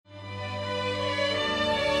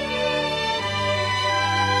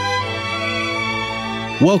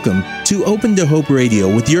Welcome to Open to Hope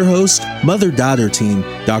Radio with your host, mother-daughter team,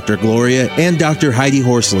 Dr. Gloria and Dr. Heidi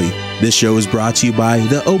Horsley. This show is brought to you by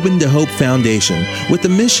the Open to Hope Foundation with the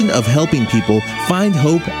mission of helping people find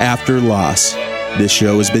hope after loss. This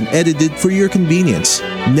show has been edited for your convenience.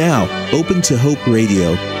 Now, Open to Hope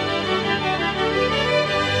Radio.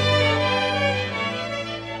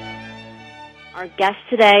 Our guest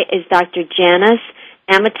today is Dr. Janis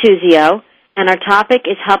Amatuzio, and our topic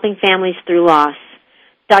is helping families through loss.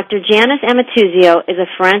 Dr. Janis Amatuzio is a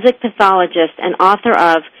forensic pathologist and author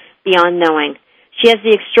of Beyond Knowing. She has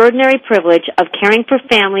the extraordinary privilege of caring for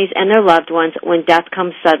families and their loved ones when death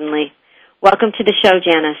comes suddenly. Welcome to the show,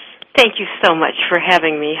 Janis. Thank you so much for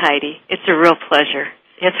having me, Heidi. It's a real pleasure.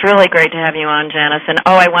 It's really great to have you on, Janis. And,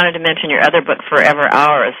 I wanted to mention your other book, Forever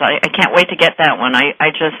Ours. I can't wait to get that one. I've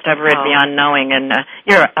read Beyond Knowing, and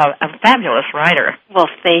you're a fabulous writer. Well,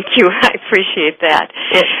 thank you. I appreciate that.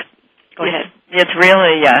 Go ahead. It's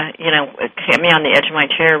really, it kept me on the edge of my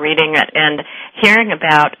chair reading it and hearing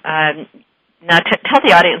about, now tell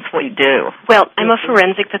the audience what you do. Well, I'm a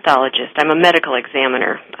forensic pathologist. I'm a medical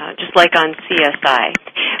examiner, just like on CSI.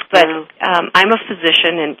 But I'm a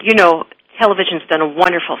physician, and, television's done a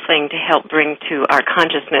wonderful thing to help bring to our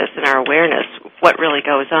consciousness and our awareness what really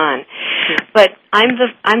goes on. But I'm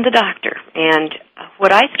the doctor, and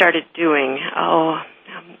what I started doing,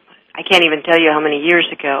 I can't even tell you how many years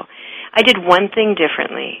ago, I did one thing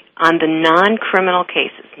differently on the non-criminal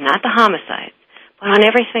cases, not the homicides, but on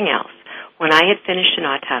everything else. When I had finished an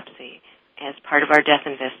autopsy as part of our death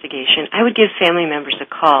investigation, I would give family members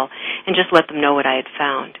a call and just let them know what I had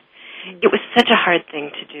found. It was such a hard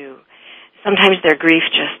thing to do. Sometimes their grief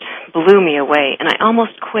just blew me away, and I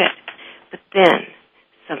almost quit. But then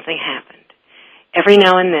something happened. Every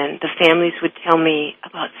now and then, the families would tell me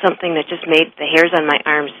about something that just made the hairs on my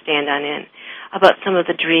arms stand on end, about some of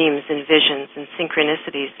the dreams and visions and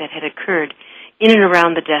synchronicities that had occurred in and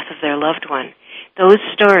around the death of their loved one. Those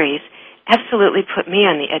stories absolutely put me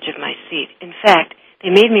on the edge of my seat. In fact, they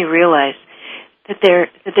made me realize that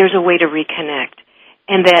there's a way to reconnect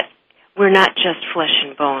and that we're not just flesh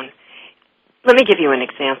and bone. Let me give you an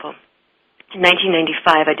example. In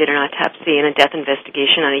 1995, I did an autopsy and a death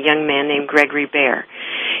investigation on a young man named Gregory Bear.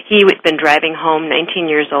 He had been driving home,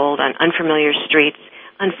 19 years old, on unfamiliar streets.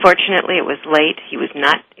 Unfortunately, it was late. He was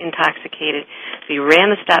not intoxicated. So he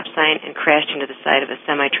ran the stop sign and crashed into the side of a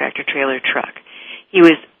semi-tractor trailer truck. He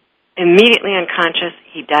was immediately unconscious.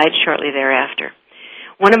 He died shortly thereafter.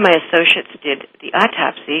 One of my associates did the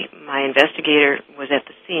autopsy. My investigator was at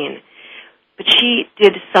the scene. But she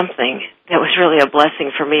did something that was really a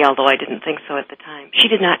blessing for me, although I didn't think so at the time. She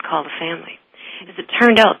did not call the family. As it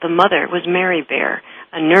turned out, the mother was Mary Bear,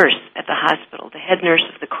 a nurse at the hospital, the head nurse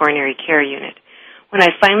of the coronary care unit. When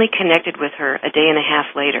I finally connected with her a day and a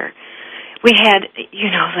half later, we had,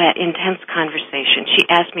 that intense conversation. She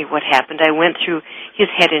asked me what happened. I went through his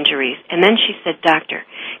head injuries, and then she said, "Doctor,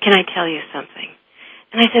 can I tell you something?"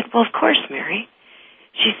 And I said, "Well, of course, Mary."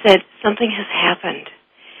 She said, "Something has happened,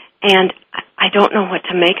 and I don't know what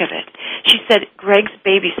to make of it." She said, "Greg's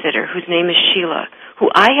babysitter, whose name is Sheila, who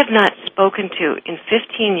I have not spoken to in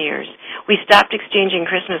 15 years, we stopped exchanging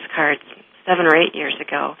Christmas cards 7 or 8 years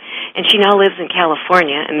ago, and she now lives in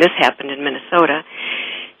California, and this happened in Minnesota."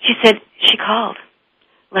 She said, "She called,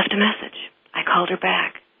 left a message. I called her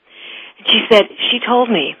back." And she said, she told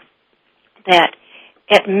me that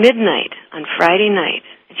at midnight on Friday night,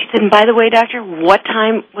 and she said, "And by the way, doctor, what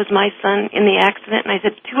time was my son in the accident?" And I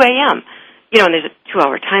said, 2 a.m. And there's a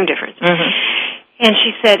 2-hour time difference. Mm-hmm. And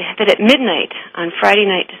she said that at midnight on Friday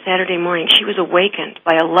night to Saturday morning, she was awakened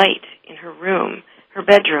by a light in her room, her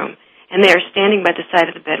bedroom, and there, standing by the side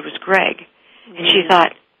of the bed, was Greg. And she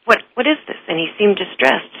thought, what is this? And he seemed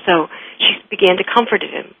distressed, so she began to comfort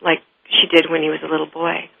him like she did when he was a little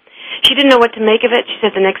boy. She didn't know what to make of it. She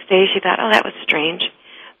said the next day she thought, that was strange.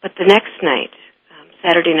 But the next night,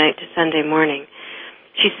 Saturday night to Sunday morning,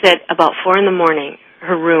 she said about 4 in the morning,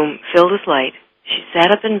 her room filled with light. She sat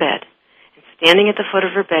up in bed, and standing at the foot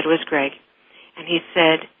of her bed was Greg. And he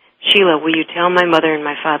said, "Sheila, will you tell my mother and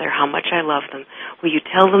my father how much I love them? Will you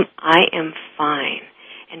tell them I am fine?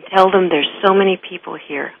 And tell them there's so many people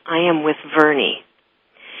here. I am with Vernie."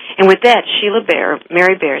 And with that,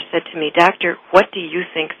 Mary Bear, said to me, "Doctor, what do you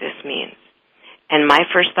think this means?" And my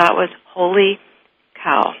first thought was, holy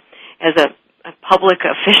cow. As a public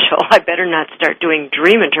official, I better not start doing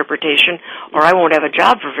dream interpretation or I won't have a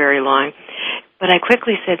job for very long. But I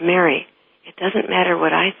quickly said, "Mary, it doesn't matter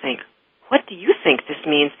what I think. What do you think this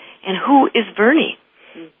means? And who is Vernie?"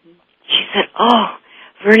 Mm-hmm. She said,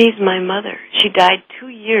 "Vernie's my mother. She died 2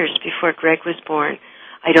 years before Greg was born.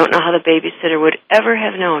 I don't know how the babysitter would ever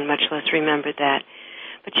have known, much less remembered that.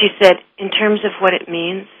 But she said, in terms of what it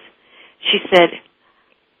means, she said,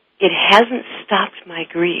 it hasn't stopped my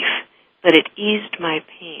grief, but it eased my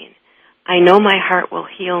pain. I know my heart will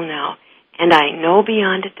heal now, and I know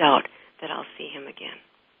beyond a doubt that I'll see him again.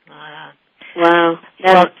 Wow.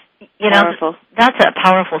 That's powerful. That's a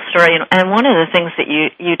powerful story. And one of the things that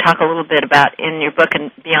you talk a little bit about in your book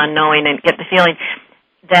and Beyond Knowing and Get the Feeling,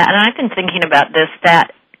 that, and I've been thinking about this,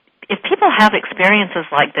 that if people have experiences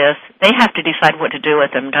like this, they have to decide what to do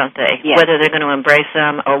with them, don't they? Yes. Whether they're going to embrace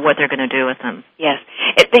them or what they're going to do with them. Yes.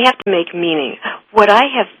 They have to make meaning. What I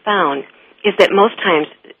have found is that most times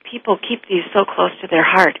people keep these so close to their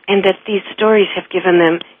heart, and that these stories have given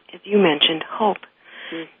them, as you mentioned, hope.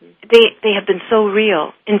 Mm-hmm. They have been so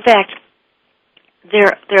real. In fact,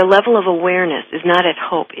 their level of awareness is not at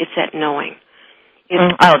hope, it's at knowing.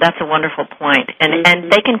 Oh, that's a wonderful point. And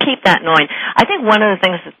they can keep that knowing. I think one of the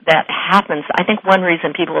things that happens, I think one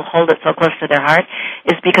reason people hold it so close to their heart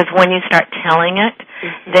is because when you start telling it,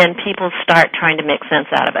 then people start trying to make sense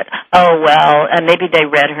out of it. Oh, well, maybe they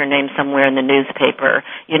read her name somewhere in the newspaper,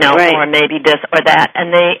 right. Or maybe this or that,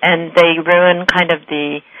 and they ruin kind of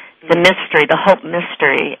the mystery, the hope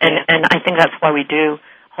mystery, and I think that's why we do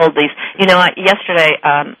hold these. Yesterday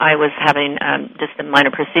I was having just a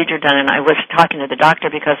minor procedure done, and I was talking to the doctor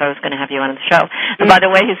because I was going to have you on the show. And by the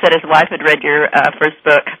way, he said his wife had read your first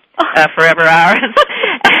book, Forever Hours,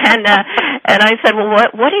 and I said, well,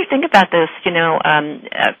 what do you think about this?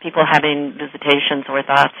 People having visitations or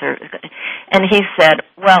thoughts, and he said,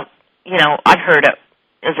 well, I've heard it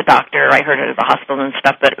as a doctor, I heard it at the hospital and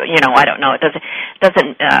stuff, but I don't know. It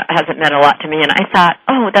hasn't meant a lot to me. And I thought,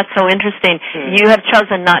 oh, that's so interesting. You have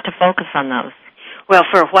chosen not to focus on those. Well,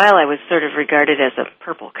 for a while I was sort of regarded as a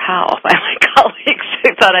purple cow by my colleagues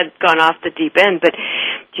who thought I'd gone off the deep end. But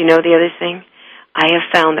do you know the other thing? I have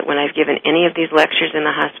found that when I've given any of these lectures in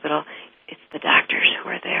the hospital, it's the doctors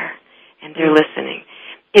who are there, and they're listening.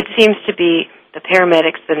 It seems to be the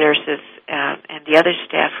paramedics, the nurses, and the other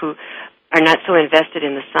staff who are not so invested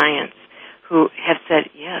in the science, who have said,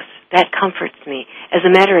 yes, that comforts me. As a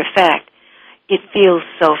matter of fact, it feels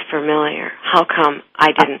so familiar. How come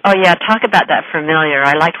I didn't? Oh, yeah, talk about that familiar.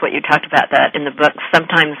 I liked what you talked about that in the book.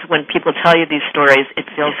 Sometimes when people tell you these stories, it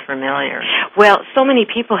feels familiar. Well, so many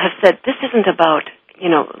people have said, this isn't about,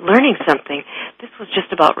 learning something. This was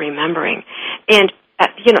just about remembering. And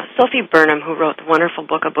Sophie Burnham, who wrote the wonderful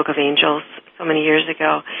book, A Book of Angels, so many years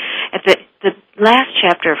ago, at the last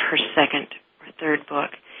chapter of her second or third book,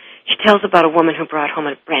 she tells about a woman who brought home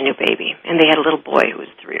a brand-new baby, and they had a little boy who was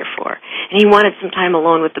 3 or 4. And he wanted some time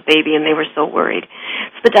alone with the baby, and they were so worried.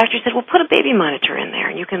 So the doctor said, well, put a baby monitor in there,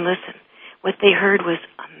 and you can listen. What they heard was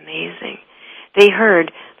amazing. They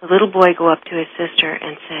heard the little boy go up to his sister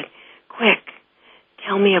and said, quick,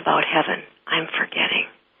 tell me about heaven. I'm forgetting.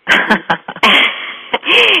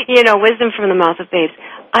 Wisdom from the mouth of babes.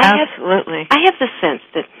 Absolutely. I have the sense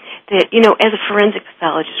that as a forensic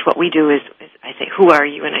pathologist, what we do is I say, who are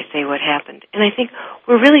you? And I say, what happened? And I think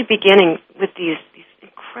we're really beginning with these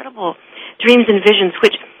incredible dreams and visions,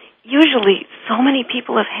 which usually so many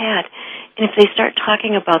people have had. And if they start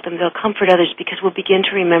talking about them, they'll comfort others because we'll begin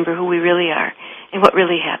to remember who we really are and what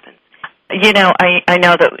really happened. I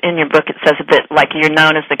know that in your book it says a bit like you're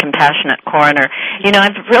known as the compassionate coroner.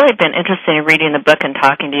 I've really been interested in reading the book and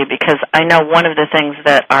talking to you because I know one of the things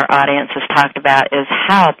that our audience has talked about is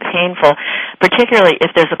how painful, particularly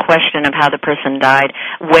if there's a question of how the person died,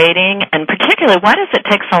 waiting, and particularly why does it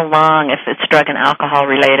take so long if it's drug and alcohol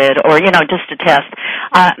related or, just a test.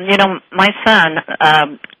 My son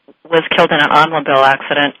was killed in an automobile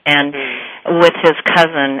accident and with his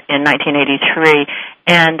cousin in 1983,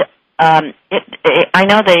 and I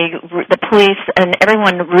know the police and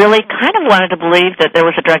everyone really kind of wanted to believe that there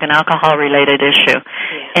was a drug and alcohol related issue.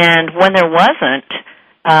 Yeah. And when there wasn't,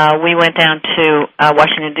 we went down to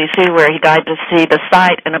Washington, D.C., where he died to see the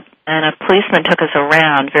site, and a policeman took us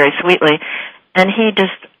around very sweetly, and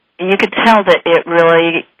you could tell that it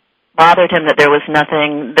really bothered him that there was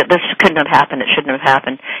nothing, that this couldn't have happened, it shouldn't have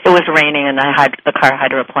happened. It was raining and the car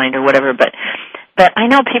hydroplaned or whatever, but I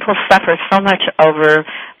know people suffer so much over,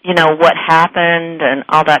 what happened and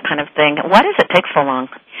all that kind of thing. Why does it take so long?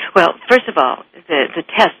 Well, first of all, the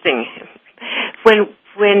testing.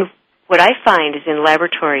 When what I find is in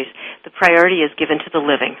laboratories, the priority is given to the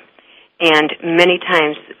living. And many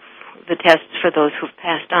times the tests for those who've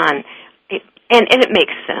passed on, and it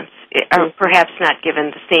makes sense, are perhaps not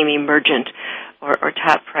given the same emergent or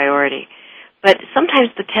top priority. But sometimes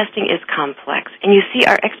the testing is complex, and you see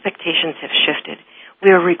our expectations have shifted. We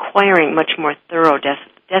are requiring much more thorough death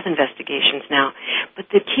investigations now. But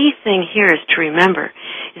the key thing here is to remember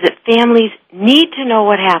is that families need to know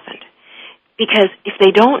what happened. because if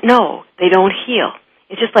they don't know, they don't heal.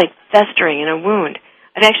 It's just like festering in a wound.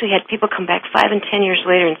 I've actually had people come back 5 and 10 years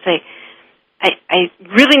later and say, I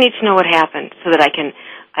really need to know what happened so that I can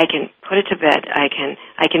put it to bed, I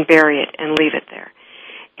can bury it and leave it there.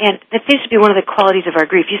 And that seems to be one of the qualities of our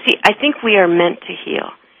grief. You see, I think we are meant to heal,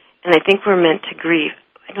 and I think we're meant to grieve.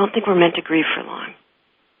 I don't think we're meant to grieve for long.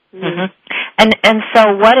 Mm-hmm. And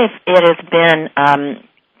so what if it has been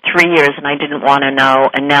 3 years and I didn't want to know,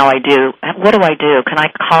 and now I do? What do I do? Can I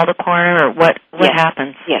call the coroner, or what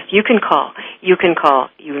happens? Yes, you can call. You can call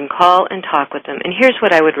and talk with them. And here's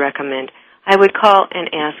what I would recommend. I would call and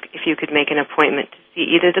ask if you could make an appointment to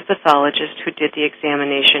see either the pathologist who did the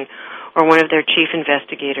examination or one of their chief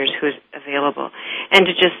investigators who's available, and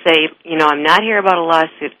to just say, I'm not here about a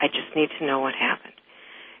lawsuit. I just need to know what happened.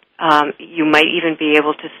 You might even be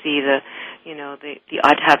able to see the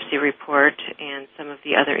autopsy report and some of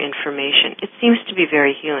the other information. It seems to be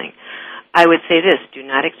very healing. I would say this: do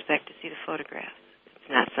not expect to see the photographs.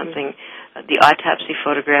 It's not something. The autopsy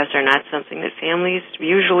photographs are not something that families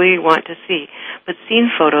usually want to see. But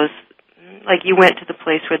seeing photos, like you went to the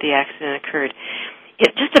place where the accident occurred,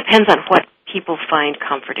 it just depends on what people find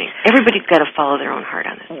comforting. Everybody's got to follow their own heart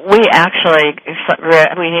on this. We actually,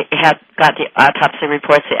 got the autopsy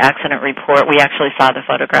reports, the accident report. We actually saw the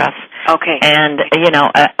photographs. Okay. And,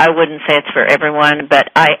 I wouldn't say it's for everyone, but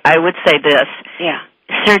I would say this. Yeah.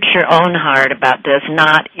 Search your own heart about this,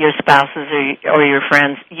 not your spouses or your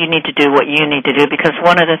friends. You need to do what you need to do, because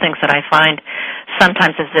one of the things that I find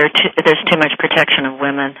sometimes is there's too much protection of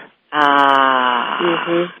women.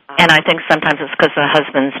 And I think sometimes it's because the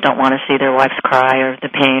husbands don't want to see their wives cry or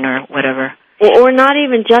the pain or whatever. Or not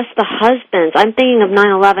even just the husbands. I'm thinking of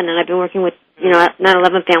 9/11, and I've been working with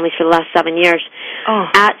 9/11 families for the last 7 years.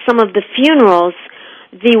 At some of the funerals,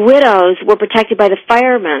 the widows were protected by the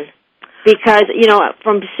firemen because,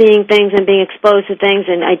 from seeing things and being exposed to things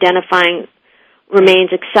and identifying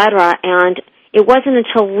remains, etc. And it wasn't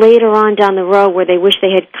until later on down the road where they wish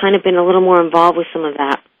they had kind of been a little more involved with some of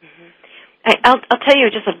that. I'll tell you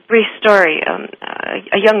just a brief story.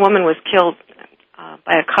 A young woman was killed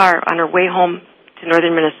by a car on her way home to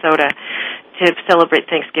northern Minnesota to celebrate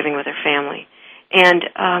Thanksgiving with her family. And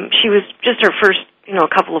she was just her first, a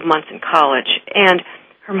couple of months in college. And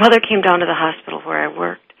her mother came down to the hospital where I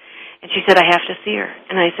worked. And she said, I have to see her.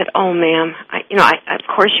 And I said, oh, ma'am, of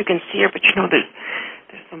course you can see her, but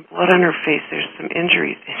there's some blood on her face. There's some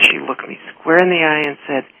injuries. And she looked me square in the eye and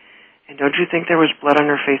said, and don't you think there was blood on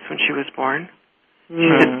her face when she was born? She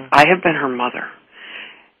said, I have been her mother.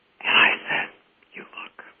 And I said, you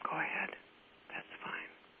look, go ahead. That's fine.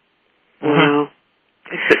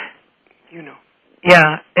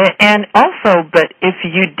 Yeah, and also, but if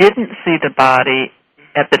you didn't see the body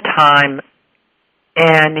at the time,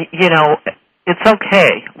 and, it's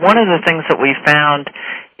okay. One of the things that we found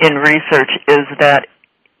in research is that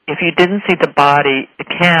if you didn't see the body, it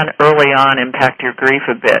can early on impact your grief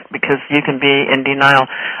a bit because you can be in denial.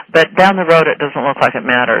 But down the road, it doesn't look like it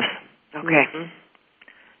matters. Okay.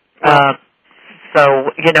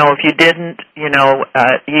 So, if you didn't, you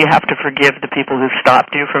have to forgive the people who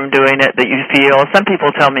stopped you from doing it, that you feel. Some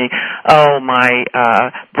people tell me, oh, my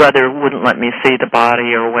brother wouldn't let me see the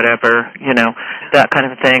body or whatever, that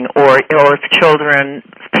kind of thing. Or if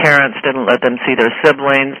parents didn't let them see their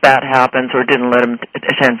siblings, that happens, or didn't let them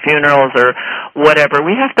attend funerals or whatever.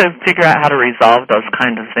 We have to figure out how to resolve those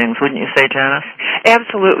kind of things, wouldn't you say, Janis?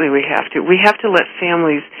 Absolutely, we have to. We have to let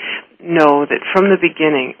families know that from the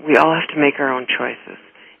beginning, we all have to make our own choices.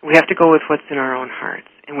 We have to go with what's in our own hearts,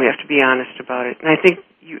 and we have to be honest about it. And I think,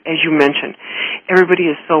 as you mentioned, everybody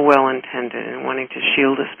is so well-intended in wanting to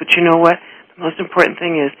shield us. But you know what? The most important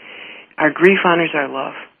thing is our grief honors our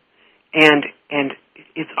love, and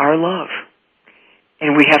it's our love,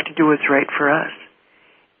 and we have to do what's right for us.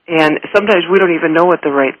 And sometimes we don't even know what the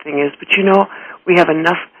right thing is, but we have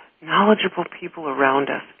enough knowledgeable people around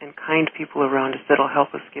us and kind people around us that'll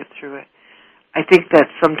help us get through it. I think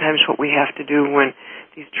that's sometimes what we have to do when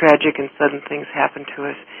these tragic and sudden things happen to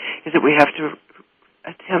us, is that we have to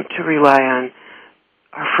attempt to rely on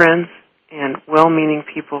our friends and well-meaning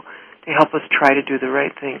people to help us try to do the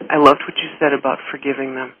right thing. I loved what you said about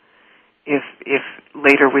forgiving them if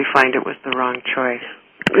later we find it was the wrong choice.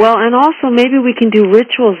 Well, and also maybe we can do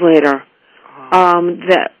rituals later.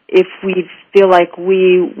 That if we feel like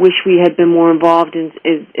we wish we had been more involved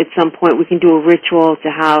at some point, we can do a ritual to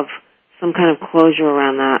have some kind of closure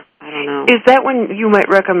around that. I don't know. Is that when you might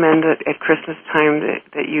recommend that at Christmas time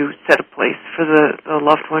that you set a place for the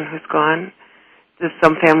loved one who's gone? Do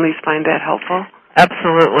some families find that helpful?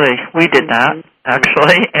 Absolutely. We did that.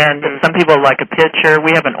 actually, and some people like a picture.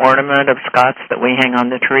 We have an ornament of Scots that we hang on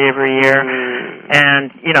the tree every year,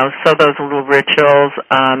 and so those little rituals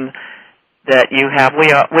that you have. We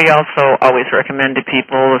also always recommend to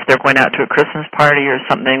people if they're going out to a Christmas party or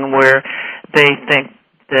something where they think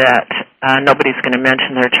that nobody's going to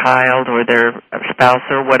mention their child or their spouse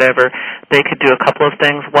or whatever, they could do a couple of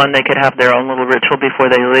things. One, they could have their own little ritual before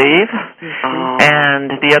they leave.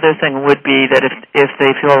 And the other thing would be that if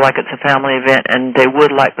they feel like it's a family event and they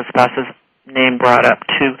would like the spouse's name brought up,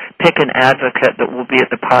 to pick an advocate that will be at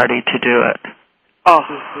the party to do it.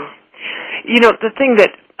 The thing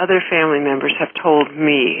that other family members have told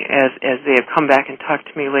me as they have come back and talked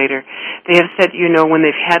to me later, they have said, when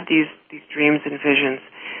they've had these dreams and visions,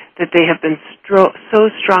 that they have been so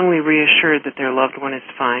strongly reassured that their loved one is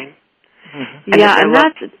fine. And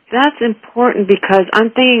that's important, because I'm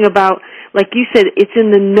thinking about, like you said, it's in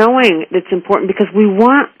the knowing that's important, because we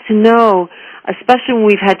want to know, especially when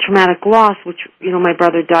we've had traumatic loss, which, my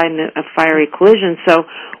brother died in a fiery collision. So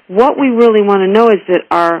what we really want to know is that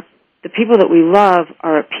the people that we love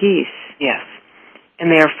are at peace. Yes,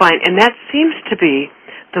 and they are fine. And that seems to be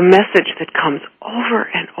the message that comes over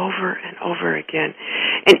and over and over again.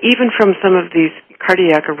 And even from some of these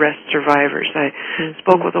cardiac arrest survivors, I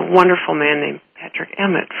spoke with a wonderful man named Patrick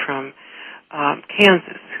Emmett from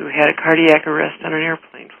Kansas, who had a cardiac arrest on an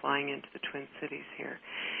airplane flying into the Twin Cities here.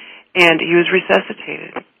 And he was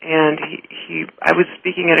resuscitated. And I was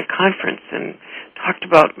speaking at a conference and talked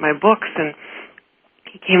about my books, and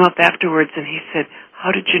he came up afterwards and he said,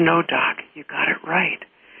 "How did you know, Doc? You got it right."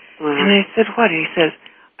 And I said, "What?" He says,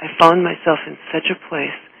 "I found myself in such a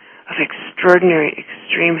place of extraordinary,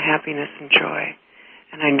 extreme happiness and joy,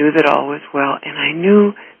 and I knew that all was well, and I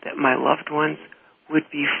knew that my loved ones would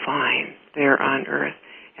be fine there on earth,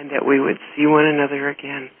 and that we would see one another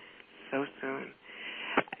again so soon."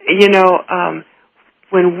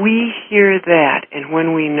 When we hear that and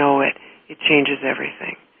when we know it, it changes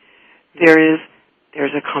everything. There's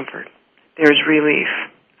a comfort. There's relief.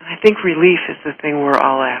 And I think relief is the thing we're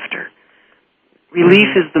all after.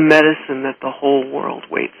 Relief is the medicine that the whole world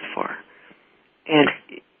waits for. And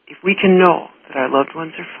if we can know that our loved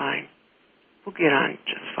ones are fine, we'll get on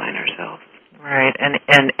just fine ourselves. Right, and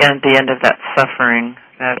the end of that suffering,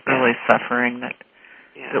 that early suffering that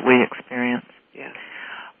we experience. Yes.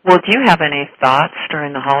 Well, do you have any thoughts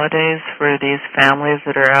during the holidays for these families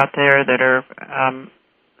that are out there that are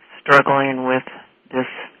struggling with this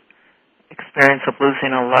experience of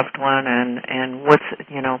losing a loved one, and what's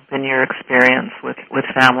been your experience with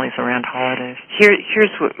families around holidays?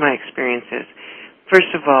 Here's what my experience is. First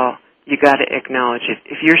of all, you got to acknowledge it.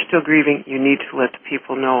 If you're still grieving, you need to let the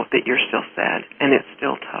people know that you're still sad and it's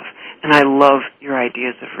still tough. And I love your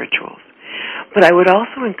ideas of rituals. But I would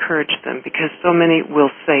also encourage them, because so many will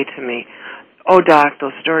say to me, "Oh, Doc,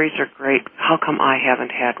 those stories are great. How come I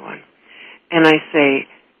haven't had one?" And I say,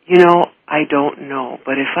 I don't know,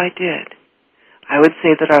 but if I did, I would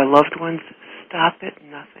say that our loved ones stop at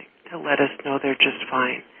nothing to let us know they're just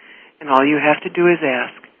fine. And all you have to do is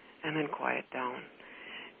ask, and then quiet down.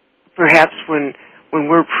 Perhaps when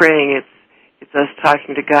we're praying, it's us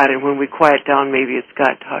talking to God, and when we quiet down, maybe it's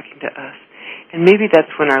God talking to us. And maybe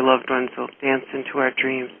that's when our loved ones will dance into our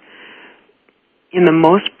dreams in the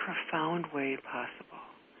most profound way possible.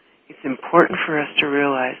 It's important for us to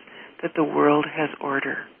realize that the world has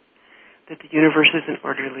order, that the universe is an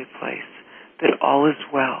orderly place, that all is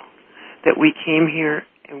well, that we came here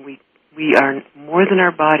and we are more than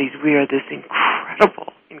our bodies. We are this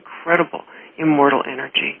incredible, incredible immortal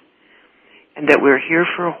energy, and that we're here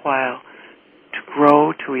for a while to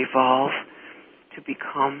grow, to evolve, to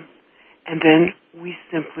become, and then we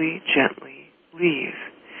simply, gently leave.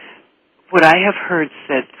 What I have heard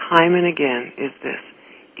said time and again is this: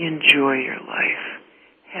 enjoy your life.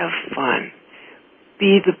 Have fun.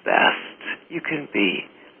 Be the best you can be.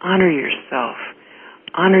 Honor yourself.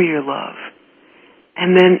 Honor your love.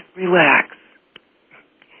 And then relax.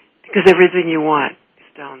 Because everything you want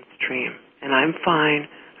is downstream. And I'm fine.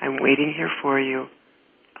 I'm waiting here for you.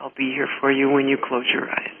 I'll be here for you when you close your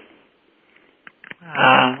eyes.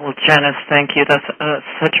 Well, Janis, thank you. That's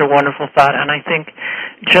such a wonderful thought. And I think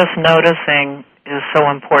just noticing is so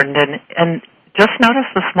important. And just notice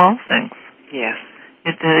the small things. Yes.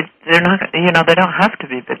 They're not, they don't have to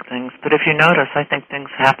be big things. But if you notice, I think things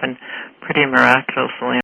happen pretty miraculously.